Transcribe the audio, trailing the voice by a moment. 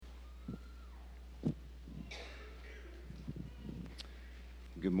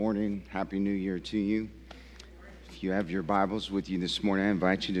Good morning. Happy New Year to you. If you have your Bibles with you this morning, I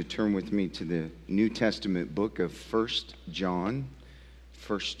invite you to turn with me to the New Testament book of 1 John.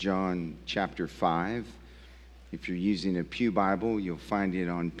 1 John chapter 5. If you're using a pew Bible, you'll find it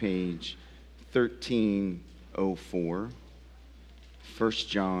on page 1304. 1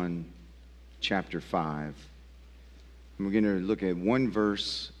 John chapter 5. And we're going to look at one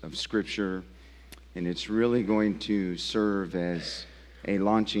verse of Scripture, and it's really going to serve as a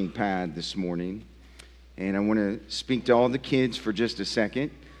launching pad this morning. And I want to speak to all the kids for just a second.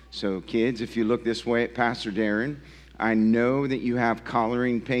 So kids, if you look this way at Pastor Darren, I know that you have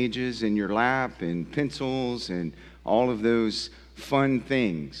coloring pages in your lap and pencils and all of those fun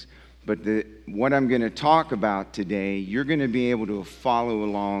things. But what I'm going to talk about today, you're going to be able to follow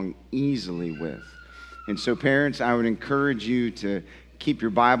along easily with. And so parents, I would encourage you to keep your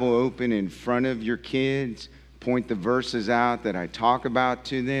Bible open in front of your kids. Point the verses out that I talk about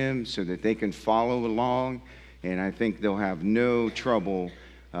to them so that they can follow along. And I think they'll have no trouble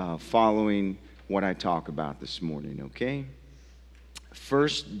following what I talk about this morning, okay? 1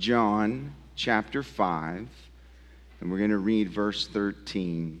 John chapter 5, and we're going to read verse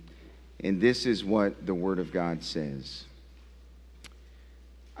 13. And this is what the Word of God says.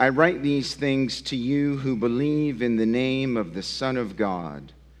 I write these things to you who believe in the name of the Son of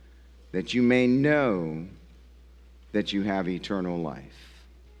God, that you may know that you have eternal life.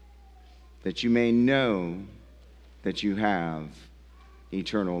 That you may know that you have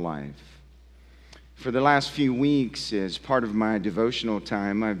eternal life. For the last few weeks, as part of my devotional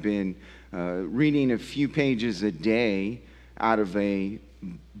time, I've been reading a few pages a day out of a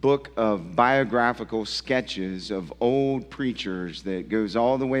book of biographical sketches of old preachers that goes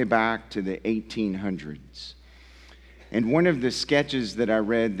all the way back to the 1800s. And one of the sketches that I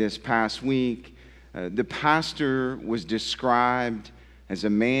read this past week, the pastor was described as a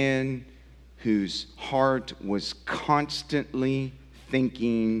man whose heart was constantly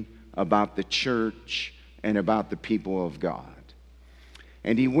thinking about the church and about the people of God.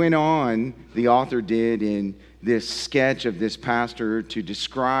 And he went on, the author did, in this sketch of this pastor to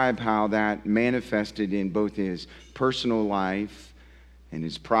describe how that manifested in both his personal life and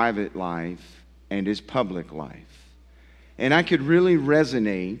his private life and his public life. And I could really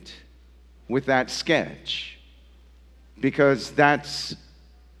resonate with that sketch, because that's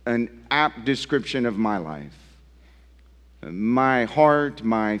an apt description of my life. My heart,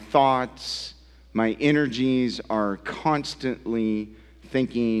 my thoughts, my energies are constantly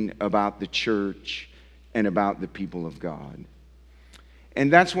thinking about the church and about the people of God.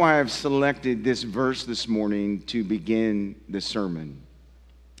 And that's why I've selected this verse this morning to begin the sermon.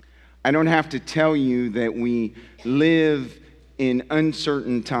 I don't have to tell you that we live in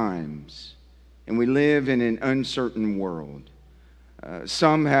uncertain times. And we live in an uncertain world.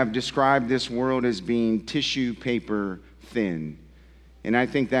 Some have described this world as being tissue paper thin. And I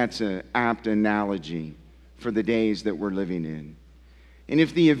think that's an apt analogy for the days that we're living in. And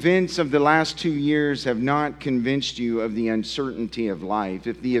if the events of the last 2 years have not convinced you of the uncertainty of life,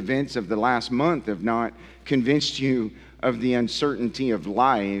 if the events of the last month have not convinced you of the uncertainty of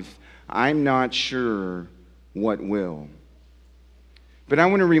life, I'm not sure what will. But I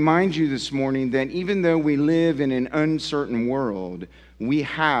want to remind you this morning that even though we live in an uncertain world, we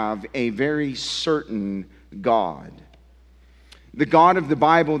have a very certain God. The God of the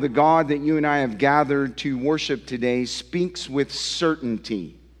Bible, the God that you and I have gathered to worship today, speaks with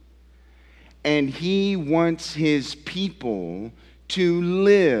certainty. And He wants His people to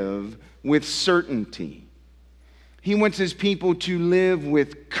live with certainty. He wants His people to live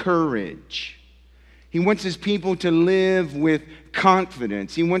with courage. He wants His people to live with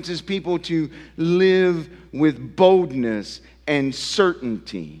confidence. He wants His people to live with boldness and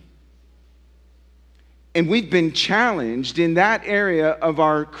certainty. And we've been challenged in that area of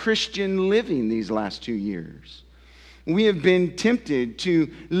our Christian living these last 2 years. We have been tempted to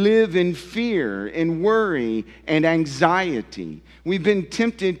live in fear and worry and anxiety. We've been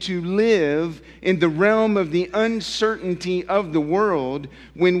tempted to live in the realm of the uncertainty of the world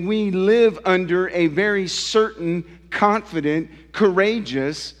when we live under a very certain, confident,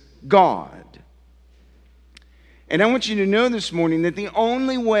 courageous God. And I want you to know this morning that the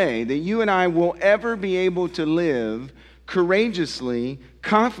only way that you and I will ever be able to live courageously,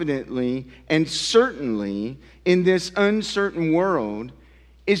 confidently, and certainly in this uncertain world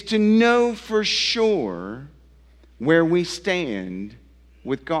is to know for sure where we stand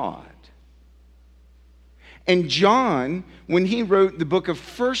with God. And John, when he wrote the book of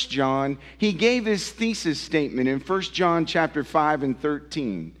 1 John, he gave his thesis statement in 1 John chapter 5 and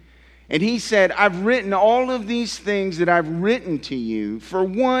 13. And he said, I've written all of these things that I've written to you for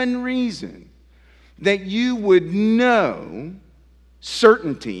one reason, that you would know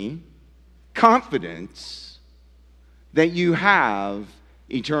certainty, confidence, that you have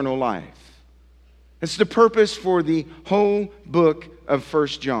eternal life. That's the purpose for the whole book of 1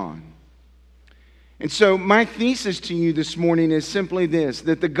 John. And so my thesis to you this morning is simply this,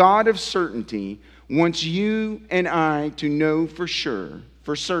 that the God of certainty wants you and I to know for sure,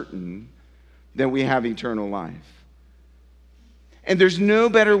 for certain, that we have eternal life. And there's no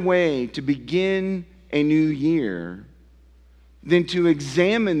better way to begin a new year than to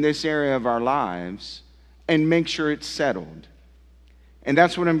examine this area of our lives and make sure it's settled. And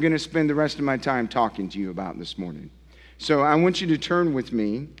that's what I'm going to spend the rest of my time talking to you about this morning. So I want you to turn with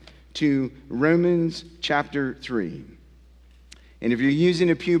me to Romans chapter 3. And if you're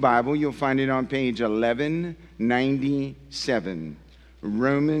using a Pew Bible, you'll find it on page 1197.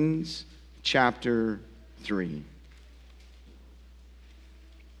 Romans chapter 3.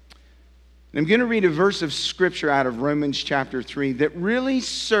 And I'm going to read a verse of Scripture out of Romans chapter 3 that really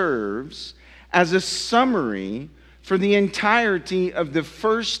serves as a summary for the entirety of the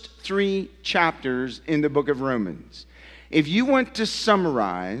first 3 chapters in the book of Romans. If you want to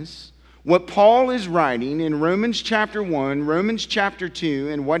summarize what Paul is writing in Romans chapter 1, Romans chapter 2,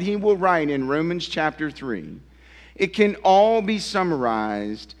 and what he will write in Romans chapter 3, it can all be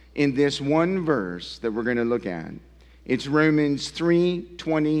summarized in this one verse that we're going to look at. It's Romans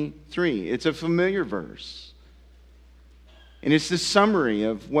 3:23. It's a familiar verse. And it's the summary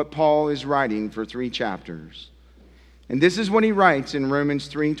of what Paul is writing for 3 chapters. And this is what he writes in Romans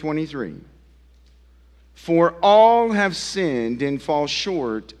 3:23. For all have sinned and fall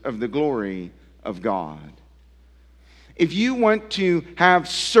short of the glory of God. If you want to have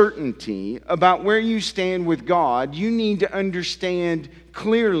certainty about where you stand with God, you need to understand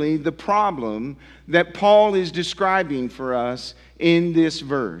clearly the problem that Paul is describing for us in this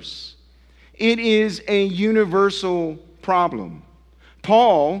verse. It is a universal problem.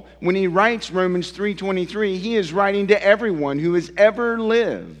 Paul, when he writes Romans 3:23, he is writing to everyone who has ever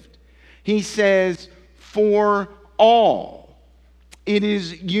lived. He says, for all. It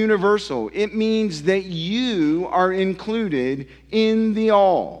is universal. It means that you are included in the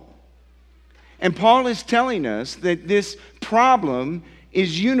all. And Paul is telling us that this problem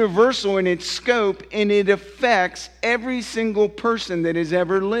is universal in its scope, and it affects every single person that has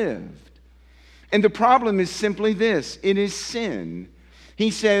ever lived. And the problem is simply this: it is sin.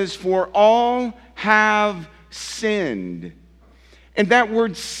 He says, for all have sinned. And that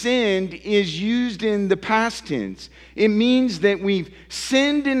word sinned is used in the past tense. It means that we've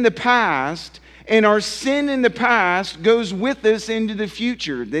sinned in the past, and our sin in the past goes with us into the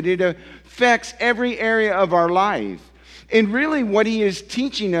future, that it affects every area of our life. And really what he is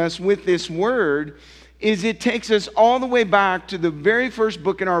teaching us with this word is it takes us all the way back to the very first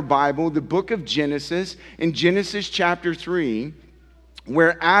book in our Bible, the book of Genesis, in Genesis chapter 3,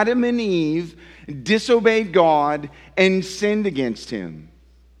 where Adam and Eve disobeyed God and sinned against him.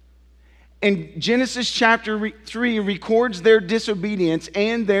 And Genesis chapter 3 records their disobedience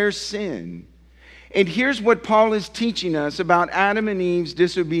and their sin. And here's what Paul is teaching us about Adam and Eve's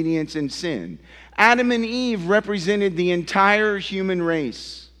disobedience and sin. Adam and Eve represented the entire human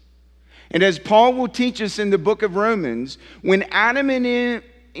race. And as Paul will teach us in the book of Romans, when Adam and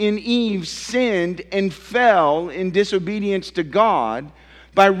Eve sinned and fell in disobedience to God,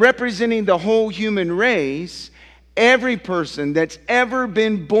 by representing the whole human race, every person that's ever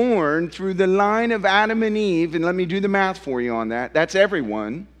been born through the line of Adam and Eve, and let me do the math for you on that, that's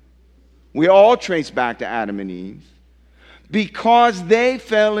everyone. We all trace back to Adam and Eve. Because they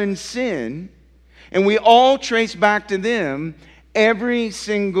fell in sin, and we all trace back to them, every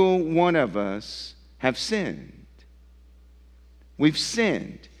single one of us have sinned. We've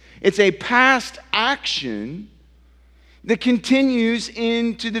sinned. It's a past action that continues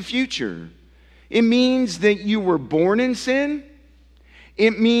into the future. It means that you were born in sin.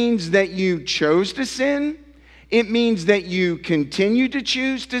 It means that you chose to sin. It means that you continue to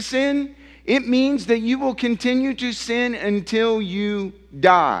choose to sin. It means that you will continue to sin until you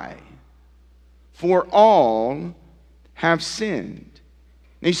die. For all have sinned.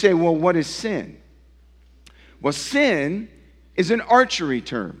 Now you say, well, what is sin? Well, sin is an archery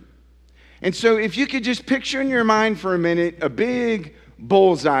term. And so if you could just picture in your mind for a minute a big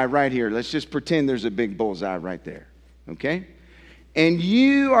bullseye right here. Let's just pretend there's a big bullseye right there, okay? And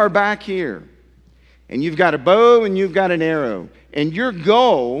you are back here, and you've got a bow and you've got an arrow. And your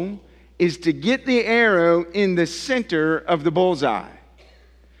goal is to get the arrow in the center of the bullseye.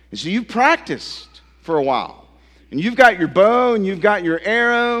 And so you've practiced for a while. And you've got your bow and you've got your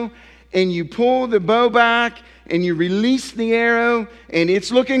arrow, and you pull the bow back and you release the arrow, and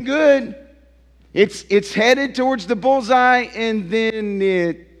it's looking good. It's headed towards the bullseye, and then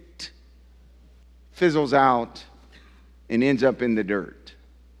it fizzles out and ends up in the dirt.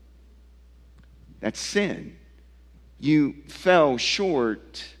 That's sin. You fell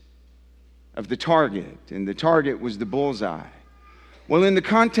short of the target, and the target was the bullseye. Well, in the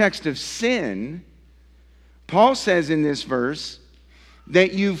context of sin, Paul says in this verse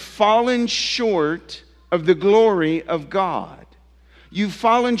that you've fallen short of the glory of God. You've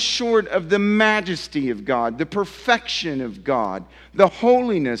fallen short of the majesty of God, the perfection of God, the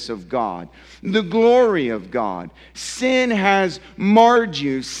holiness of God, the glory of God. Sin has marred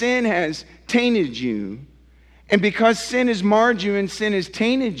you. Sin has tainted you. And because sin has marred you and sin has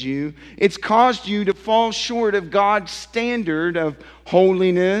tainted you, it's caused you to fall short of God's standard of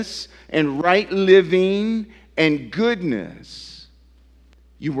holiness and right living and goodness.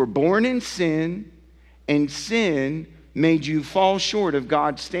 You were born in sin, and sin made you fall short of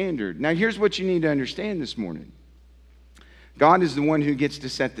God's standard. Now, here's what you need to understand this morning. God is the one who gets to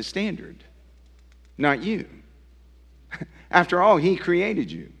set the standard, not you. After all, He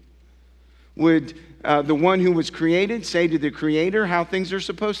created you. Would the one who was created say to the Creator how things are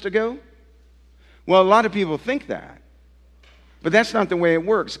supposed to go? Well, a lot of people think that. But that's not the way it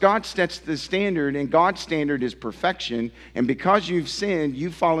works. God sets the standard, and God's standard is perfection. And because you've sinned,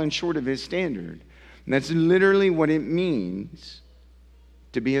 you've fallen short of His standard. And that's literally what it means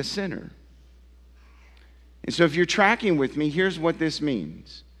to be a sinner. And so if you're tracking with me, here's what this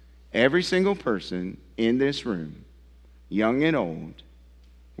means. Every single person in this room, young and old,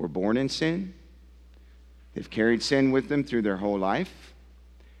 were born in sin. They've carried sin with them through their whole life.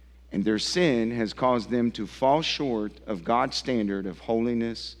 And their sin has caused them to fall short of God's standard of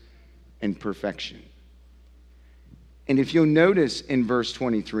holiness and perfection. And if you'll notice in verse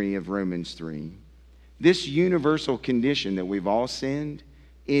 23 of Romans 3, this universal condition that we've all sinned,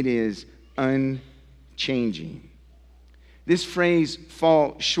 it is unchanging. This phrase,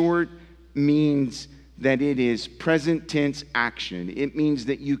 fall short, means that it is present tense action. It means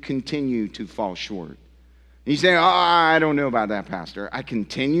that you continue to fall short. You say, oh, I don't know about that, Pastor. I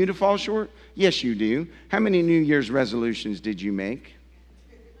continue to fall short? Yes, you do. How many New Year's resolutions did you make?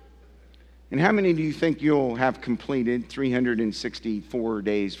 And how many do you think you'll have completed 364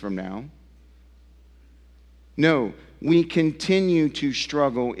 days from now? No, we continue to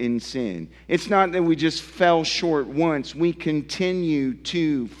struggle in sin. It's not that we just fell short once. We continue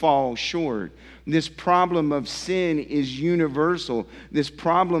to fall short. This problem of sin is universal. This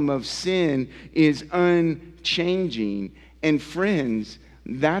problem of sin is unchanging. And friends,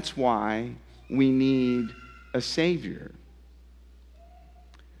 that's why we need a Savior.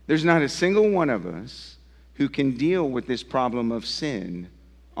 There's not a single one of us who can deal with this problem of sin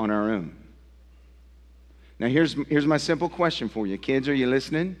on our own. Now, here's my simple question for you. Kids, are you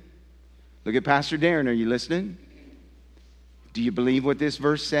listening? Look at Pastor Darren. Are you listening? Do you believe what this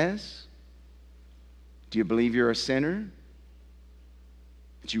verse says? Do you believe you're a sinner?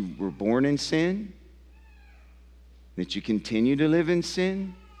 That you were born in sin? That you continue to live in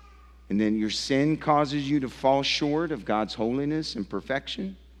sin? And then your sin causes you to fall short of God's holiness and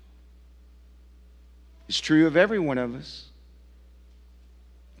perfection? It's true of every one of us.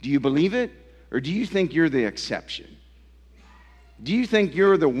 Do you believe it? Or do you think you're the exception? Do you think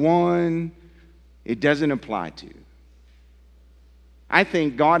you're the one it doesn't apply to? I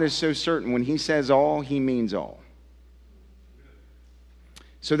think God is so certain when He says all, He means all.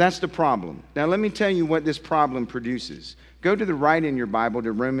 So that's the problem. Now let me tell you what this problem produces. Go to the right in your Bible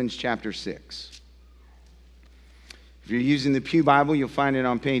to Romans chapter 6. If you're using the Pew Bible, you'll find it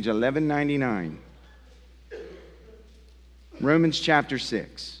on page 1199. Romans chapter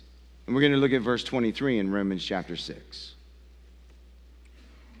 6. And we're going to look at verse 23 in Romans chapter 6.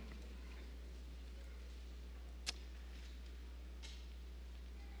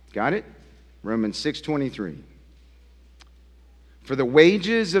 Got it? Romans 6:23. For the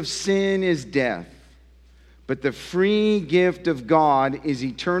wages of sin is death, but the free gift of God is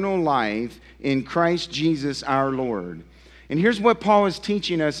eternal life in Christ Jesus our Lord. And here's what Paul is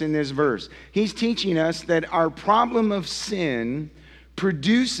teaching us in this verse. He's teaching us that our problem of sin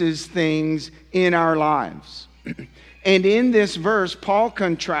produces things in our lives. And in this verse, Paul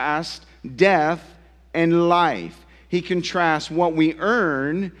contrasts death and life. He contrasts what we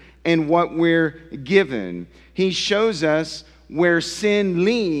earn and what we're given. He shows us where sin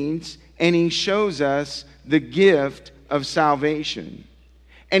leads, and he shows us the gift of salvation.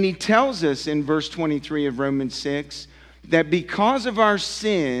 And he tells us in verse 23 of Romans 6 that because of our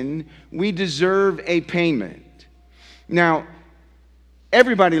sin, we deserve a payment. Now,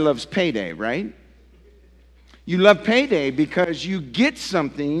 Everybody loves payday, right? You love payday because you get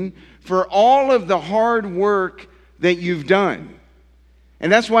something for all of the hard work that you've done.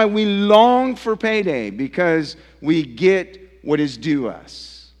 And that's why we long for payday, because we get what is due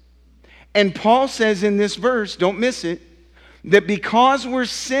us. And Paul says in this verse, don't miss it, that because we're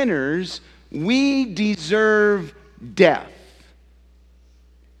sinners, we deserve death.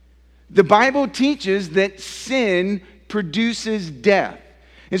 The Bible teaches that sin produces death.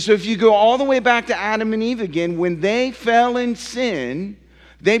 And so if you go all the way back to Adam and Eve again, when they fell in sin,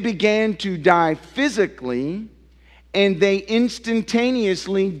 they began to die physically, and they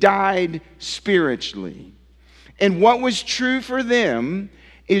instantaneously died spiritually. And what was true for them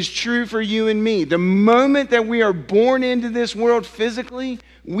is true for you and me. The moment that we are born into this world physically,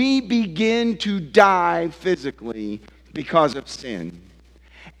 we begin to die physically because of sin.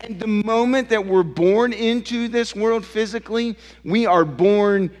 And the moment that we're born into this world physically, we are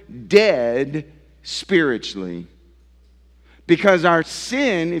born dead spiritually. Because our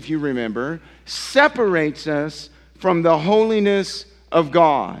sin, if you remember, separates us from the holiness of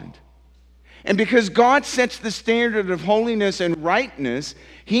God. And because God sets the standard of holiness and rightness,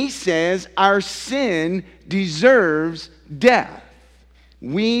 He says our sin deserves death.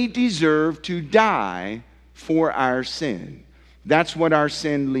 We deserve to die for our sin. That's what our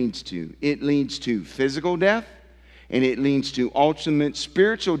sin leads to. It leads to physical death, and it leads to ultimate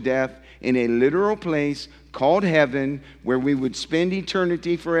spiritual death in a literal place called heaven, where we would spend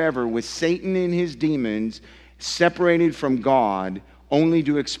eternity forever with Satan and his demons, separated from God, only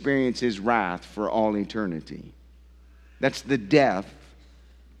to experience His wrath for all eternity. That's the death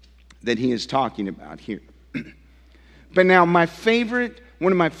that he is talking about here. But now one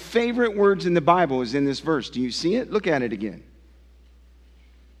of my favorite words in the Bible is in this verse. Do you see it? Look at it again.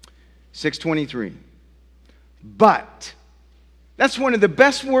 6:23. But. That's one of the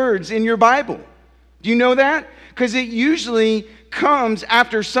best words in your Bible. Do you know that? Because it usually comes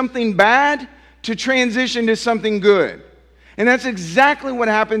after something bad to transition to something good. And that's exactly what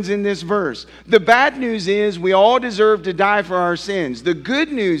happens in this verse. The bad news is we all deserve to die for our sins. The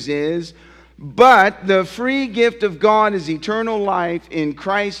good news is, but the free gift of God is eternal life in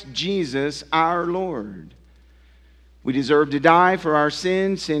Christ Jesus our Lord. We deserve to die for our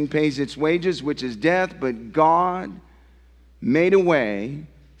sins. Sin pays its wages, which is death. But God made a way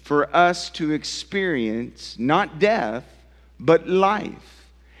for us to experience not death, but life.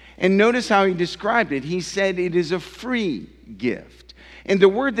 And notice how He described it. He said it is a free gift. And the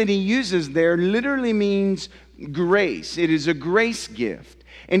word that He uses there literally means grace. It is a grace gift.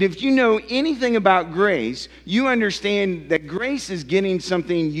 And if you know anything about grace, you understand that grace is getting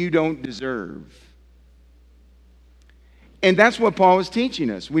something you don't deserve. And that's what Paul is teaching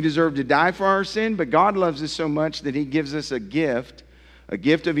us. We deserve to die for our sin, but God loves us so much that He gives us a gift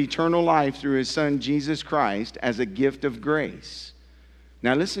of eternal life through His Son, Jesus Christ, as a gift of grace.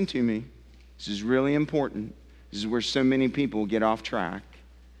 Now listen to me. This is really important. This is where so many people get off track.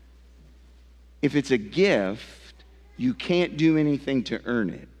 If it's a gift, you can't do anything to earn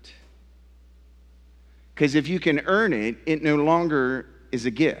it. Because if you can earn it, it no longer is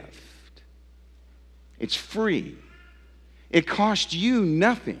a gift. It's free. It cost you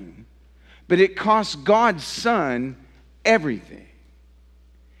nothing, but it cost God's Son everything.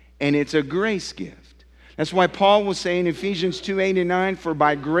 And it's a grace gift. That's why Paul will say in Ephesians 2:8-9, for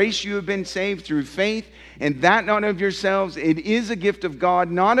by grace you have been saved through faith, and that not of yourselves. It is a gift of God,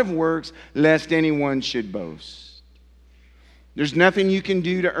 not of works, lest anyone should boast. There's nothing you can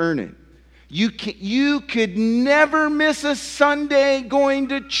do to earn it. You could never miss a Sunday going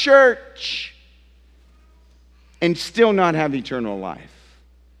to church and still not have eternal life.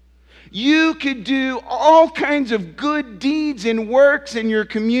 You could do all kinds of good deeds and works in your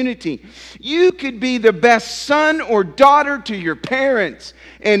community. You could be the best son or daughter to your parents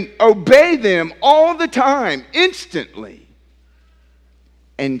and obey them all the time, instantly,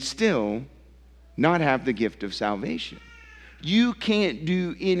 and still not have the gift of salvation. You can't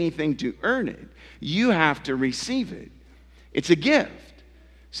do anything to earn it. You have to receive it. It's a gift.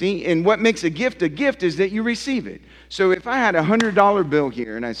 See, and what makes a gift is that you receive it. So if I had a $100 bill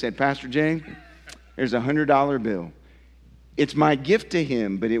here and I said, Pastor Jay, there's a $100 bill. It's my gift to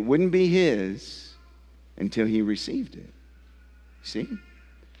him, but it wouldn't be his until he received it. See?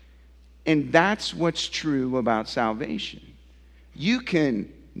 And that's what's true about salvation. You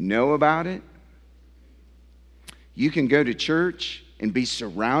can know about it. You can go to church and be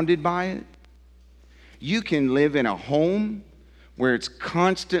surrounded by it. You can live in a home where it's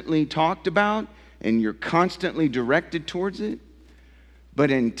constantly talked about and you're constantly directed towards it. But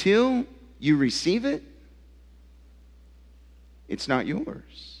until you receive it, It's not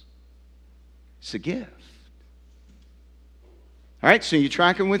yours. It's a gift. All right, so you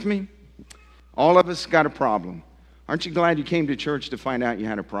tracking with me? All of us got a problem. Aren't you glad you came to church to find out you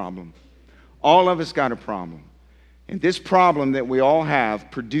had a problem? All of us got a problem. And this problem that we all have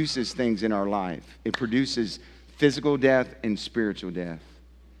produces things in our life. It produces physical death and spiritual death.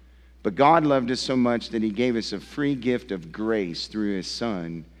 But God loved us so much that he gave us a free gift of grace through his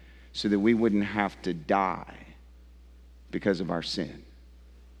Son so that we wouldn't have to die because of our sin.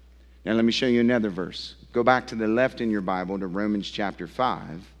 Now let me show you another verse. Go back to the left in your Bible to Romans chapter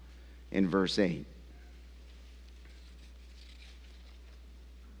 5 and verse 8.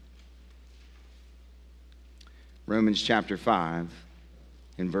 Romans chapter 5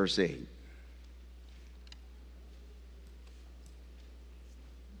 and verse 8.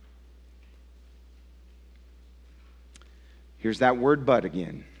 Here's that word "but"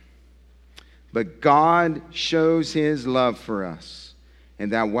 again. But God shows his love for us,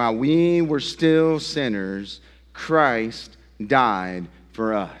 and that while we were still sinners, Christ died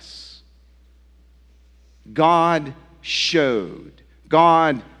for us. God showed.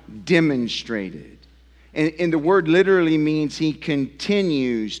 God demonstrated. And the word literally means he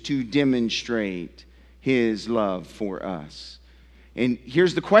continues to demonstrate his love for us. And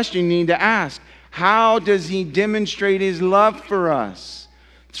here's the question you need to ask. How does he demonstrate his love for us?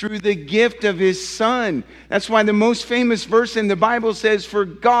 Through the gift of his Son. That's why the most famous verse in the Bible says, "For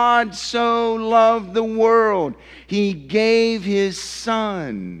God so loved the world, he gave his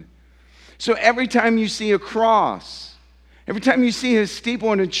Son." So every time you see a cross, every time you see a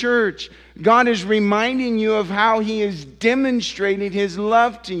steeple in a church, God is reminding you of how he has demonstrated his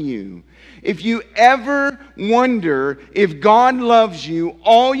love to you. If you ever wonder if God loves you,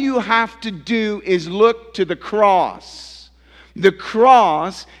 all you have to do is look to the cross. The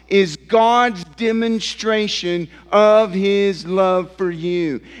cross is God's demonstration of his love for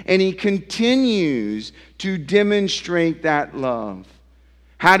you. And he continues to demonstrate that love.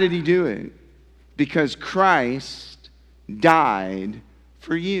 How did he do it? Because Christ died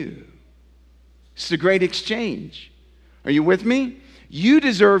for you. It's a great exchange. Are you with me? You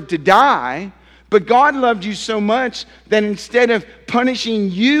deserve to die, but God loved you so much that instead of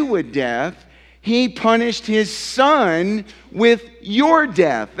punishing you with death, he punished his Son with your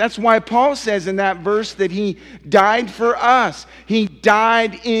death. That's why Paul says in that verse that he died for us. He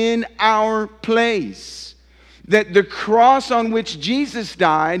died in our place. That the cross on which Jesus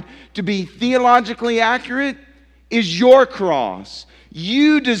died, to be theologically accurate, is your cross.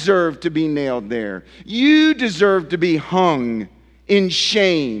 You deserve to be nailed there. You deserve to be hung in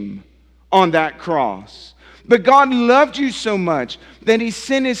shame on that cross. But God loved you so much that he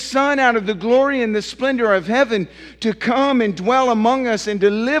sent his Son out of the glory and the splendor of heaven to come and dwell among us and to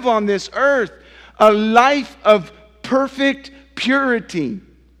live on this earth a life of perfect purity.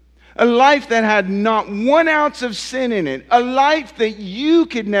 A life that had not 1 ounce of sin in it. A life that you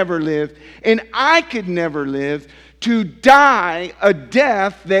could never live and I could never live. To die a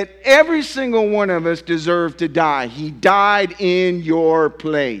death that every single one of us deserved to die. He died in your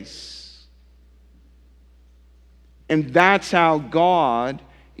place. And that's how God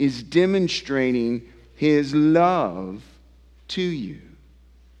is demonstrating his love to you.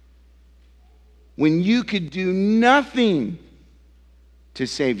 When you could do nothing to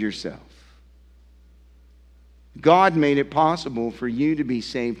save yourself, God made it possible for you to be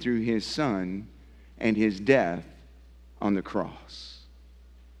saved through his Son and his death on the cross.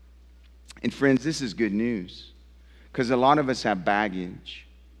 And friends, this is good news, because a lot of us have baggage.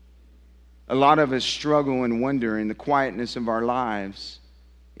 A lot of us struggle and wonder in the quietness of our lives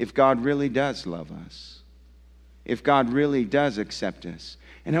if God really does love us, if God really does accept us.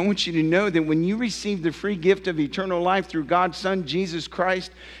 And I want you to know that when you receive the free gift of eternal life through God's Son, Jesus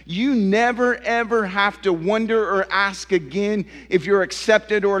Christ, you never, ever have to wonder or ask again if you're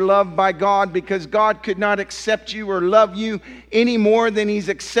accepted or loved by God, because God could not accept you or love you any more than he's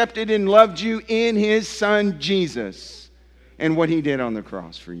accepted and loved you in his Son, Jesus, and what he did on the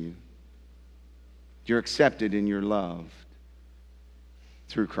cross for you. You're accepted and you're loved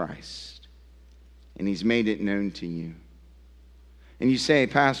through Christ, and he's made it known to you. And you say,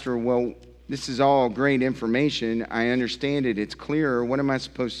 "Pastor, well, this is all great information. I understand it. It's clear. What am I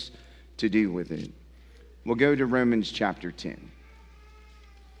supposed to do with it?" Well, go to Romans chapter 10.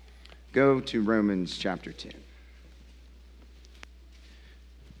 Go to Romans chapter 10.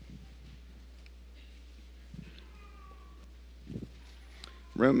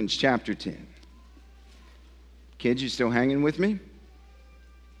 Romans chapter 10. Kids, you still hanging with me?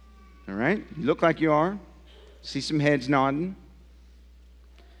 All right? You look like you are. See some heads nodding.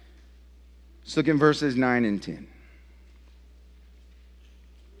 Let's look in verses 9 and 10.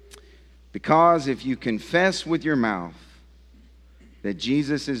 Because if you confess with your mouth that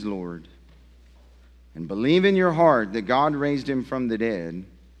Jesus is Lord and believe in your heart that God raised him from the dead,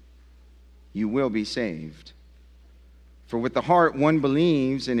 you will be saved. For with the heart one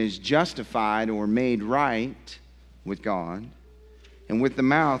believes and is justified or made right with God, and with the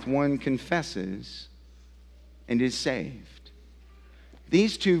mouth one confesses and is saved.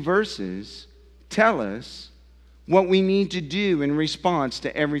 These two verses tell us what we need to do in response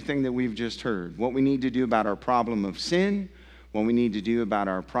to everything that we've just heard. What we need to do about our problem of sin, what we need to do about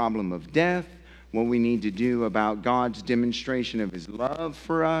our problem of death, what we need to do about God's demonstration of his love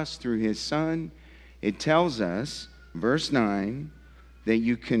for us through his Son. It tells us, verse 9, that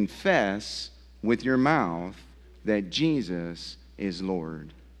you confess with your mouth that Jesus is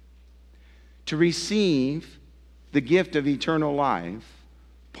Lord. To receive the gift of eternal life,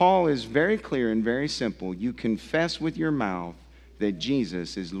 Paul is very clear and very simple. You confess with your mouth that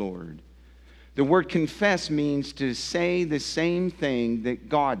Jesus is Lord. The word confess means to say the same thing that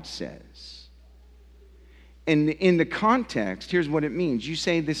God says. And in the context, here's what it means. You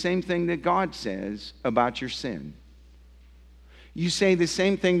say the same thing that God says about your sin. You say the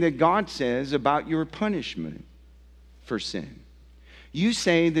same thing that God says about your punishment for sin. You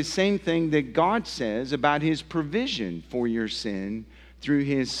say the same thing that God says about his provision for your sin through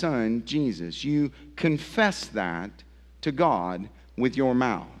his Son, Jesus. You confess that to God with your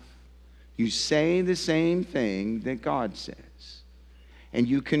mouth. You say the same thing that God says. And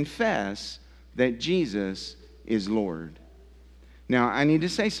you confess that Jesus is Lord. Now, I need to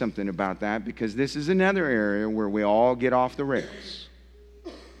say something about that because this is another area where we all get off the rails.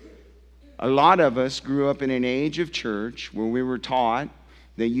 A lot of us grew up in an age of church where we were taught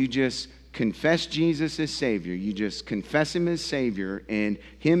that you just confess Jesus as Savior. You just confess him as Savior, and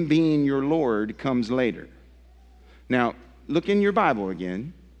him being your Lord comes later. Now, look in your Bible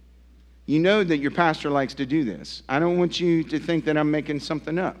again. You know that your pastor likes to do this. I don't want you to think that I'm making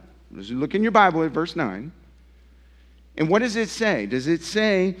something up. Just look in your Bible at verse 9. And what does it say? Does it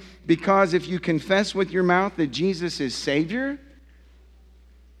say, because if you confess with your mouth that Jesus is Savior?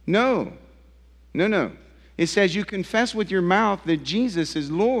 No. No. It says you confess with your mouth that Jesus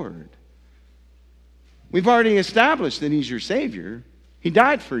is Lord. We've already established that he's your Savior. He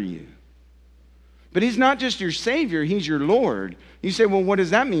died for you. But he's not just your Savior, he's your Lord. You say, well, what does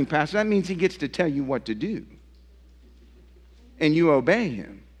that mean, Pastor? That means he gets to tell you what to do. And you obey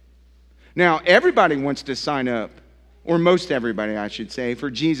him. Now, everybody wants to sign up, or most everybody, I should say,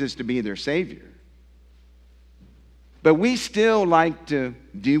 for Jesus to be their Savior. But we still like to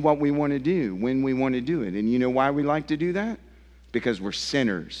do what we want to do when we want to do it. And you know why we like to do that? Because we're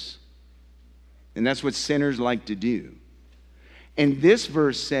sinners. And that's what sinners like to do. And this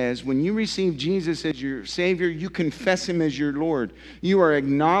verse says, when you receive Jesus as your Savior, you confess him as your Lord. You are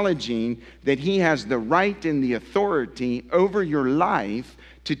acknowledging that he has the right and the authority over your life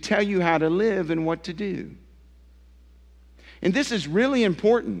to tell you how to live and what to do. And this is really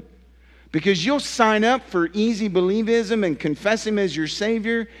important because you'll sign up for easy believism and confess him as your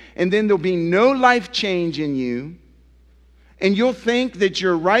Savior, and then there'll be no life change in you. And you'll think that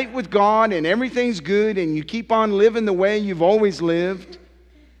you're right with God and everything's good and you keep on living the way you've always lived,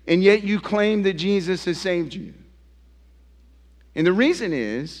 and yet you claim that Jesus has saved you. And the reason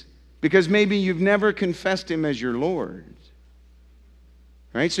is because maybe you've never confessed him as your Lord.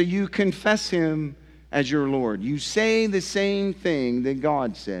 Right? So you confess him as your Lord. You say the same thing that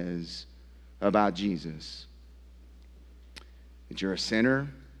God says about Jesus. That you're a sinner,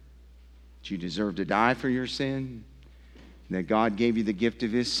 that you deserve to die for your sin, that God gave you the gift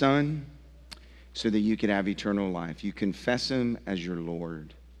of his Son so that you could have eternal life. You confess him as your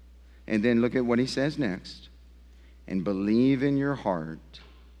Lord. And then look at what he says next. And believe in your heart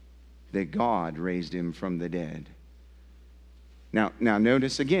that God raised him from the dead. Now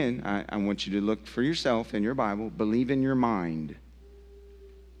notice again, I want you to look for yourself in your Bible. Believe in your mind.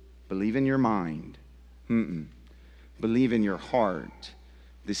 Believe in your mind. Believe in your heart,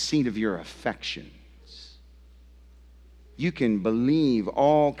 the seat of your affection. You can believe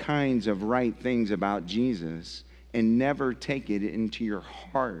all kinds of right things about Jesus and never take it into your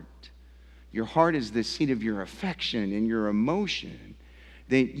heart. Your heart is the seat of your affection and your emotion.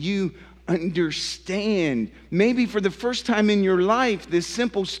 That you understand, maybe for the first time in your life, this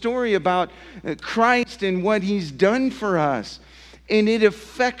simple story about Christ and what he's done for us. And it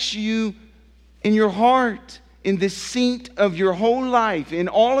affects you in your heart, in the seat of your whole life, in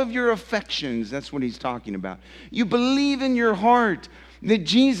all of your affections. That's what he's talking about. You believe in your heart that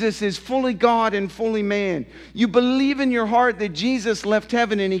Jesus is fully God and fully man. You believe in your heart that Jesus left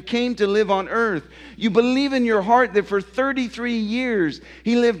heaven and he came to live on earth. You believe in your heart that for 33 years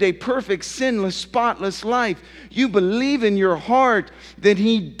he lived a perfect, sinless, spotless life. You believe in your heart that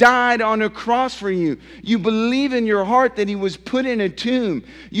he died on a cross for you. You believe in your heart that he was put in a tomb.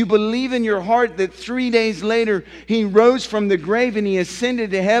 You believe in your heart that 3 days later he rose from the grave and he ascended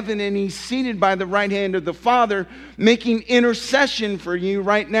to heaven and he's seated by the right hand of the Father, making intercession for you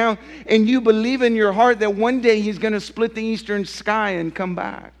right now. And you believe in your heart that one day he's going to split the eastern sky and come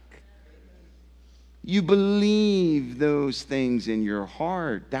back. You believe those things in your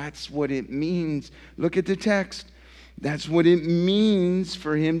heart. That's what it means. Look at the text. That's what it means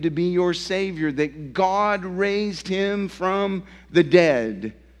for him to be your Savior, that God raised him from the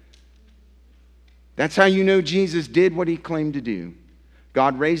dead. That's how you know Jesus did what he claimed to do.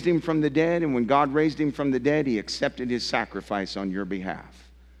 God raised him from the dead, and when God raised him from the dead, he accepted his sacrifice on your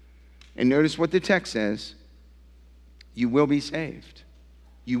behalf. And notice what the text says. You will be saved.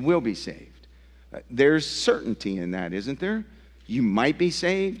 You will be saved. There's certainty in that, isn't there? You might be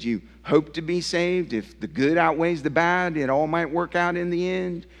saved. You hope to be saved. If the good outweighs the bad, it all might work out in the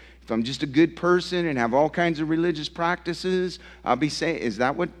end. If I'm just a good person and have all kinds of religious practices, I'll be saved. Is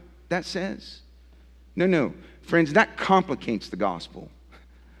that what that says? No. Friends, that complicates the gospel.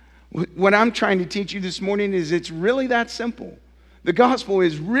 What I'm trying to teach you this morning is it's really that simple. The gospel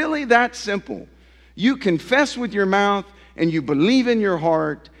is really that simple. You confess with your mouth and you believe in your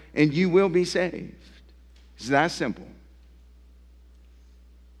heart and you will be saved. It's that simple.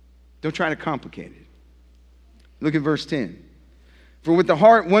 Don't try to complicate it. Look at verse 10. For with the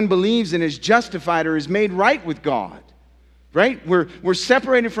heart one believes and is justified or is made right with God. Right? We're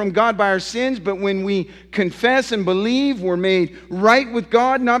separated from God by our sins, but when we confess and believe, we're made right with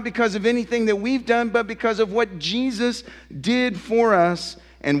God, not because of anything that we've done, but because of what Jesus did for us.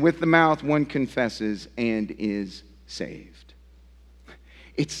 And with the mouth one confesses and is saved.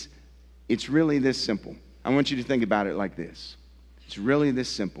 It's really this simple. I want you to think about it like this. It's really this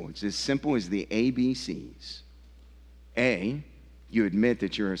simple. It's as simple as the ABCs. A, you admit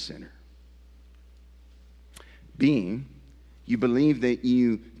that you're a sinner. B, you believe that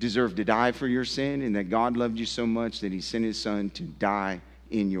you deserve to die for your sin and that God loved you so much that he sent his son to die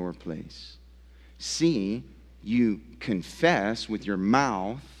in your place. C, you confess with your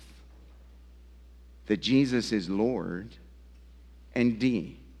mouth that Jesus is Lord. And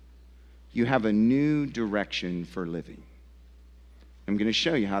D, you have a new direction for living. I'm going to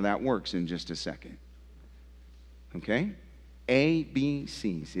show you how that works in just a second. Okay? A, B,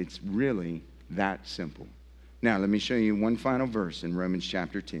 C's. It's really that simple. Now, let me show you one final verse in Romans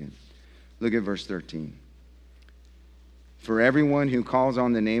chapter 10. Look at verse 13. For everyone who calls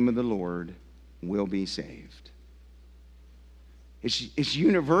on the name of the Lord will be saved. It's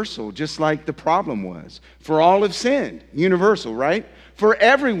universal, just like the problem was. For all have sinned. Universal, right? For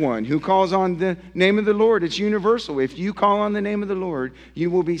everyone who calls on the name of the Lord, it's universal. If you call on the name of the Lord,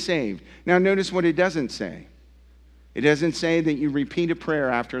 you will be saved. Now, notice what it doesn't say. It doesn't say that you repeat a prayer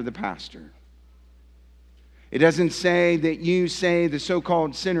after the pastor. It doesn't say that you say the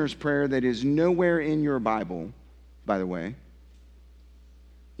so-called sinner's prayer that is nowhere in your Bible, by the way.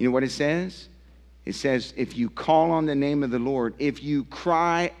 You know what it says? It says, if you call on the name of the Lord, if you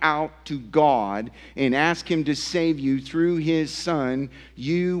cry out to God and ask him to save you through his son,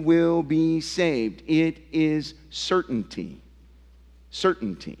 you will be saved. It is certainty.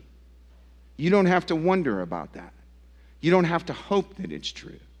 Certainty. You don't have to wonder about that. You don't have to hope that it's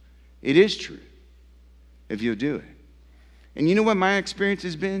true. It is true if you'll do it. And you know what my experience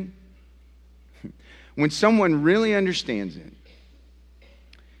has been? When someone really understands it,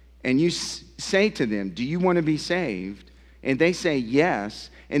 and you say to them, do you want to be saved? And they say yes.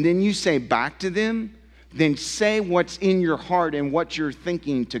 And then you say back to them, then say what's in your heart and what you're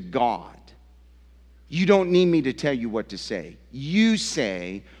thinking to God. You don't need me to tell you what to say. You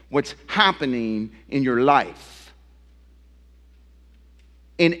say what's happening in your life.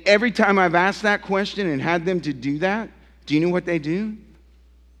 And every time I've asked that question and had them to do that, do you know what they do?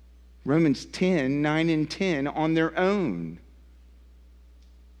 Romans 10, 9 and 10 on their own.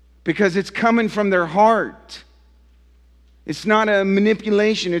 Because it's coming from their heart. It's not a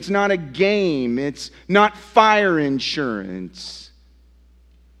manipulation. It's not a game. It's not fire insurance.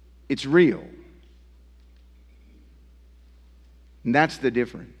 It's real. And that's the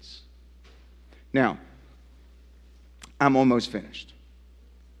difference. Now, I'm almost finished.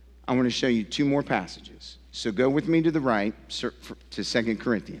 I want to show you two more passages. So go with me to the right to 2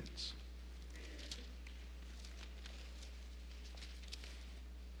 Corinthians.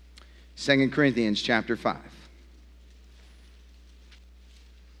 2 Corinthians chapter 5.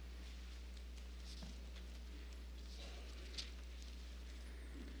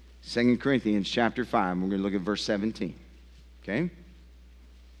 2 Corinthians chapter 5. We're going to look at verse 17. Okay?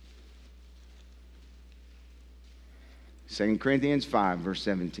 2 Corinthians 5, verse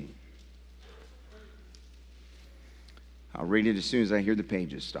 17. I'll read it as soon as I hear the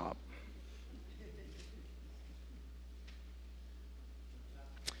pages stop.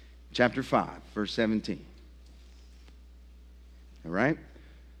 Chapter 5, verse 17. All right?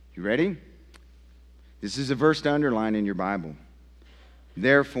 You ready? This is a verse to underline in your Bible.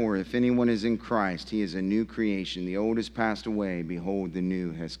 Therefore, if anyone is in Christ, he is a new creation. The old has passed away. Behold, the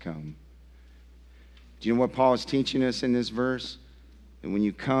new has come. Do you know what Paul is teaching us in this verse? That when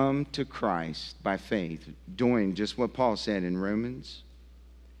you come to Christ by faith, doing just what Paul said in Romans,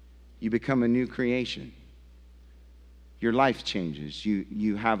 you become a new creation. Your life changes.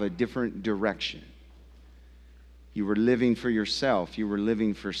 You have a different direction. You were living for yourself. You were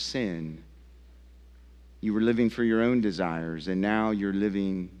living for sin. You were living for your own desires, and now you're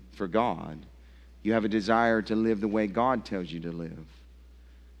living for God. You have a desire to live the way God tells you to live.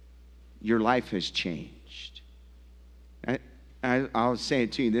 Your life has changed. I'll say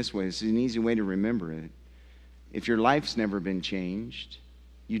it to you this way. This is an easy way to remember it. If your life's never been changed,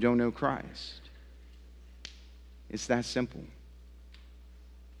 you don't know Christ. It's that simple.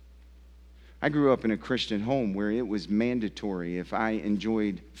 I grew up in a Christian home where it was mandatory. If I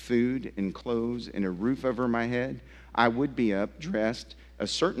enjoyed food and clothes and a roof over my head, I would be up, dressed a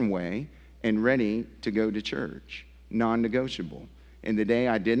certain way, and ready to go to church. Non-negotiable. And the day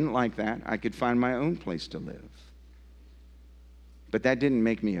I didn't like that, I could find my own place to live. But that didn't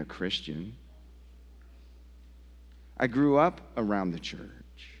make me a Christian. I grew up around the church.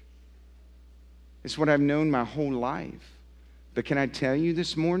 It's what I've known my whole life. But can I tell you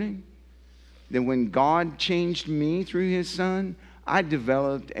this morning that when God changed me through His Son, I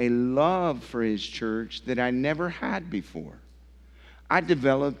developed a love for His church that I never had before. I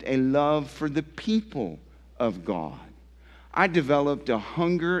developed a love for the people of God. I developed a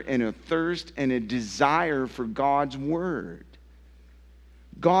hunger and a thirst and a desire for God's Word.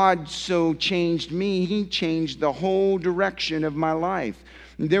 God so changed me, He changed the whole direction of my life.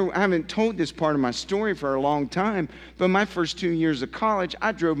 I haven't told this part of my story for a long time, but my first 2 years of college,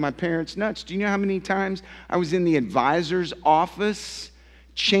 I drove my parents nuts. Do you know how many times I was in the advisor's office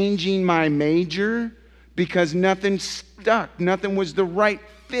changing my major because nothing stuck, nothing was the right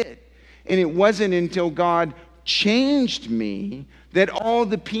fit? And it wasn't until God changed me that all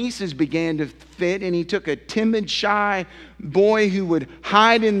the pieces began to fit, and He took a timid, shy boy who would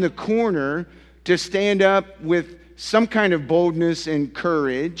hide in the corner to stand up with some kind of boldness and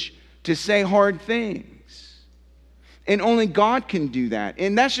courage to say hard things. And only God can do that.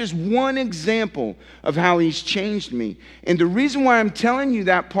 And that's just one example of how He's changed me. And the reason why I'm telling you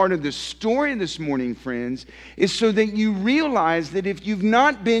that part of the story this morning, friends, is so that you realize that if you've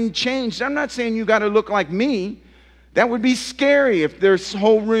not been changed, I'm not saying you got to look like me. That would be scary if this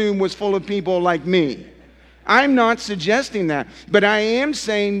whole room was full of people like me. I'm not suggesting that, but I am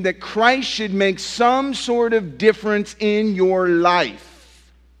saying that Christ should make some sort of difference in your life.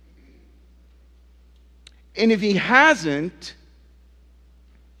 And if He hasn't,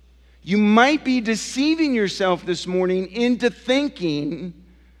 you might be deceiving yourself this morning into thinking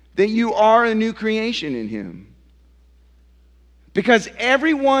that you are a new creation in Him. Because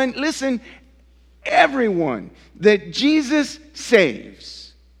everyone that Jesus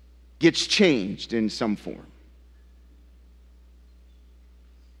saves gets changed in some form.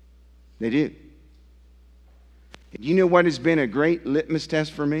 They do. You know what has been a great litmus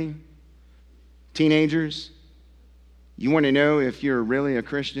test for me? Teenagers, you want to know if you're really a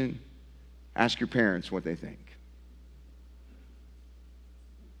Christian? Ask your parents what they think.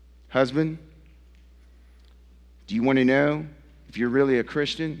 Husband, do you want to know if you're really a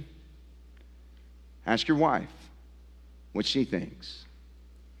Christian? Ask your wife what she thinks.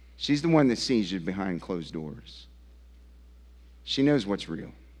 She's the one that sees you behind closed doors. She knows what's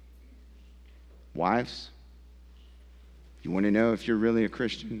real. Wives, you want to know if you're really a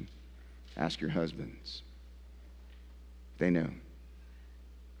Christian? Ask your husbands. They know.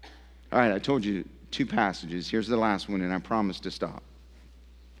 All right, I told you 2 passages. Here's the last one, and I promise to stop.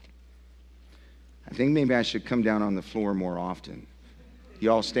 I think maybe I should come down on the floor more often.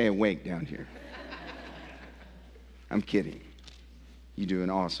 You all stay awake down here. I'm kidding. You do an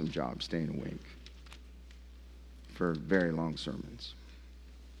awesome job staying awake for very long sermons.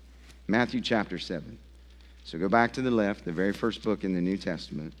 Matthew chapter 7. So go back to the left, the very first book in the New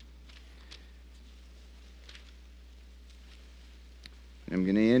Testament. And I'm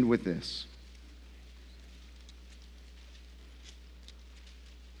going to end with this.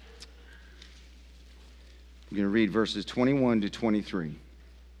 I'm going to read verses 21 to 23.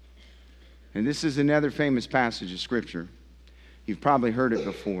 And this is another famous passage of Scripture. You've probably heard it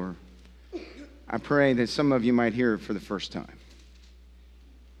before. I pray that some of you might hear it for the first time.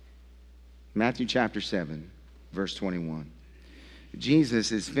 Matthew chapter 7, verse 21.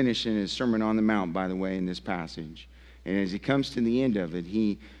 Jesus is finishing his Sermon on the Mount, by the way, in this passage. And as he comes to the end of it,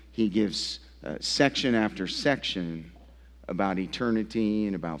 he gives section after section about eternity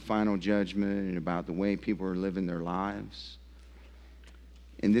and about final judgment and about the way people are living their lives.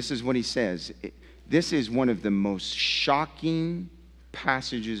 And this is what he says. This is one of the most shocking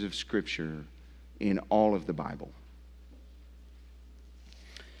passages of Scripture in all of the Bible.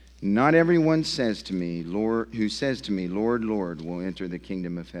 Not everyone says to me, Lord, who says to me, Lord, Lord, will enter the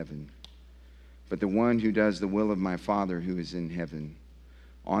kingdom of heaven, but the one who does the will of my Father who is in heaven.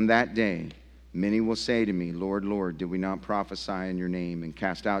 On that day, many will say to me, Lord, Lord, did we not prophesy in your name and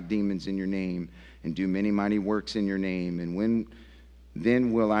cast out demons in your name and do many mighty works in your name? And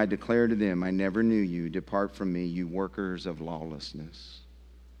then will I declare to them, I never knew you. Depart from me, you workers of lawlessness.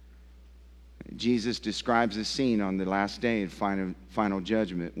 Jesus describes a scene on the last day of final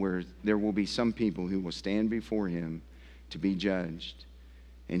judgment where there will be some people who will stand before him to be judged,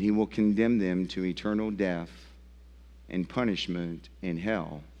 and he will condemn them to eternal death and punishment in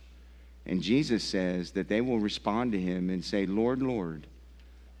hell. And Jesus says that they will respond to him and say, Lord, Lord,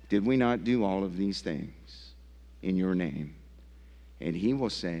 did we not do all of these things in your name? And he will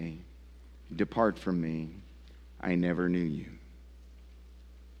say, depart from me, I never knew you.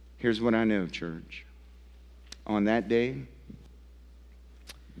 Here's what I know, church. On that day,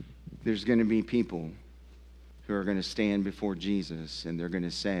 there's going to be people who are going to stand before Jesus and they're going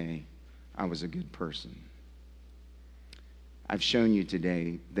to say, I was a good person. I've shown you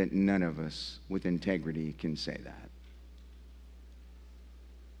today that none of us with integrity can say that.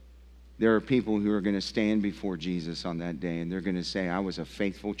 There are people who are going to stand before Jesus on that day and they're going to say, I was a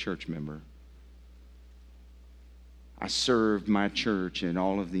faithful church member. I served my church in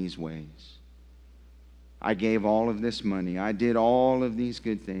all of these ways. I gave all of this money. I did all of these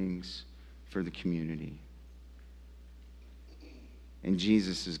good things for the community. And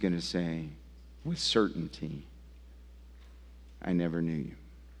Jesus is going to say, with certainty, I never knew you.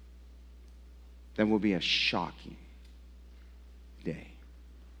 That will be a shocking day.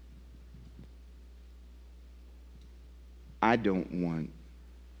 I don't want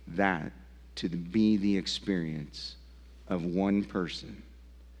that to be the experience of one person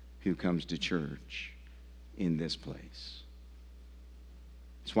who comes to church in this place.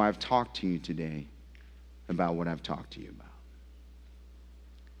 That's why I've talked to you today about what I've talked to you about.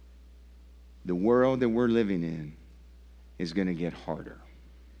 The world that we're living in is going to get harder.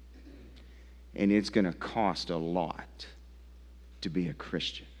 And it's going to cost a lot to be a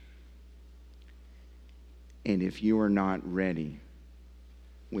Christian. And if you are not ready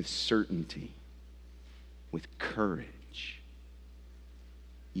with certainty, with courage,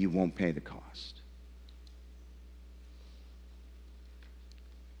 you won't pay the cost.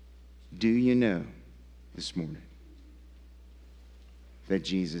 Do you know this morning that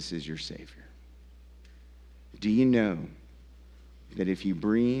Jesus is your Savior? Do you know that if you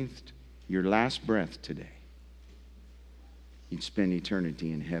breathed your last breath today, you'd spend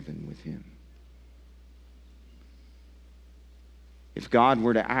eternity in heaven with him? If God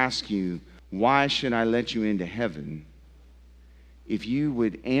were to ask you, why should I let you into heaven? If you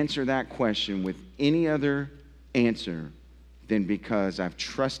would answer that question with any other answer than because I've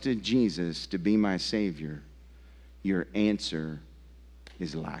trusted Jesus to be my Savior, your answer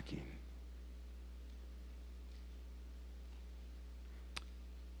is lacking.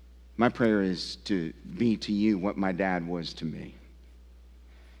 My prayer is to be to you what my dad was to me.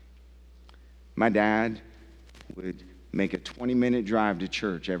 My dad would make a 20-minute drive to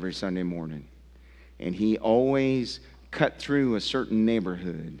church every Sunday morning. And he always cut through a certain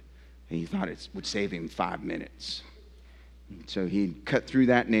neighborhood. And he thought it would save him 5 minutes. So he'd cut through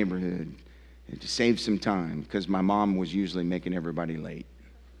that neighborhood to save some time, because my mom was usually making everybody late,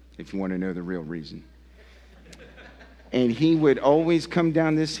 if you want to know the real reason. And he would always come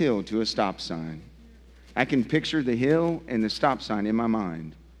down this hill to a stop sign. I can picture the hill and the stop sign in my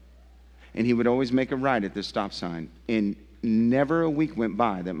mind. And he would always make a right at the stop sign. And never a week went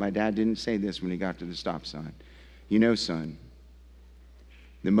by that my dad didn't say this when he got to the stop sign. You know, son,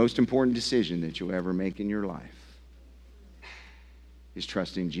 the most important decision that you'll ever make in your life is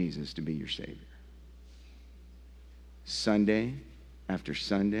trusting Jesus to be your Savior. Sunday after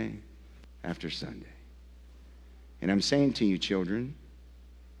Sunday after Sunday. And I'm saying to you, children,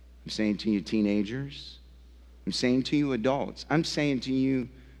 I'm saying to you, teenagers, I'm saying to you, adults, I'm saying to you,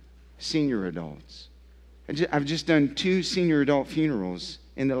 senior adults. I've just done 2 senior adult funerals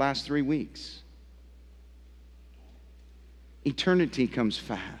in the last 3 weeks. Eternity comes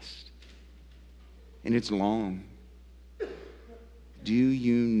fast, and it's long. Do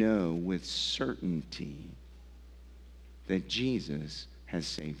you know with certainty that Jesus has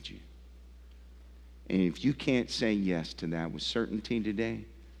saved you? And if you can't say yes to that with certainty today,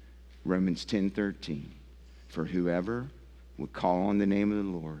 Romans 10:13, for whoever would call on the name of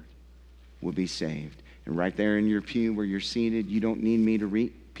the Lord will be saved. And right there in your pew where you're seated, you don't need me to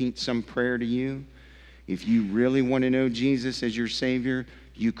repeat some prayer to you. If you really want to know Jesus as your Savior,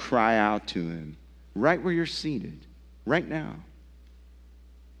 you cry out to him right where you're seated, right now.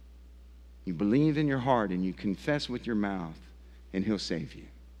 You believe in your heart and you confess with your mouth, and he'll save you.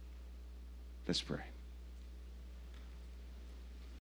 Let's pray.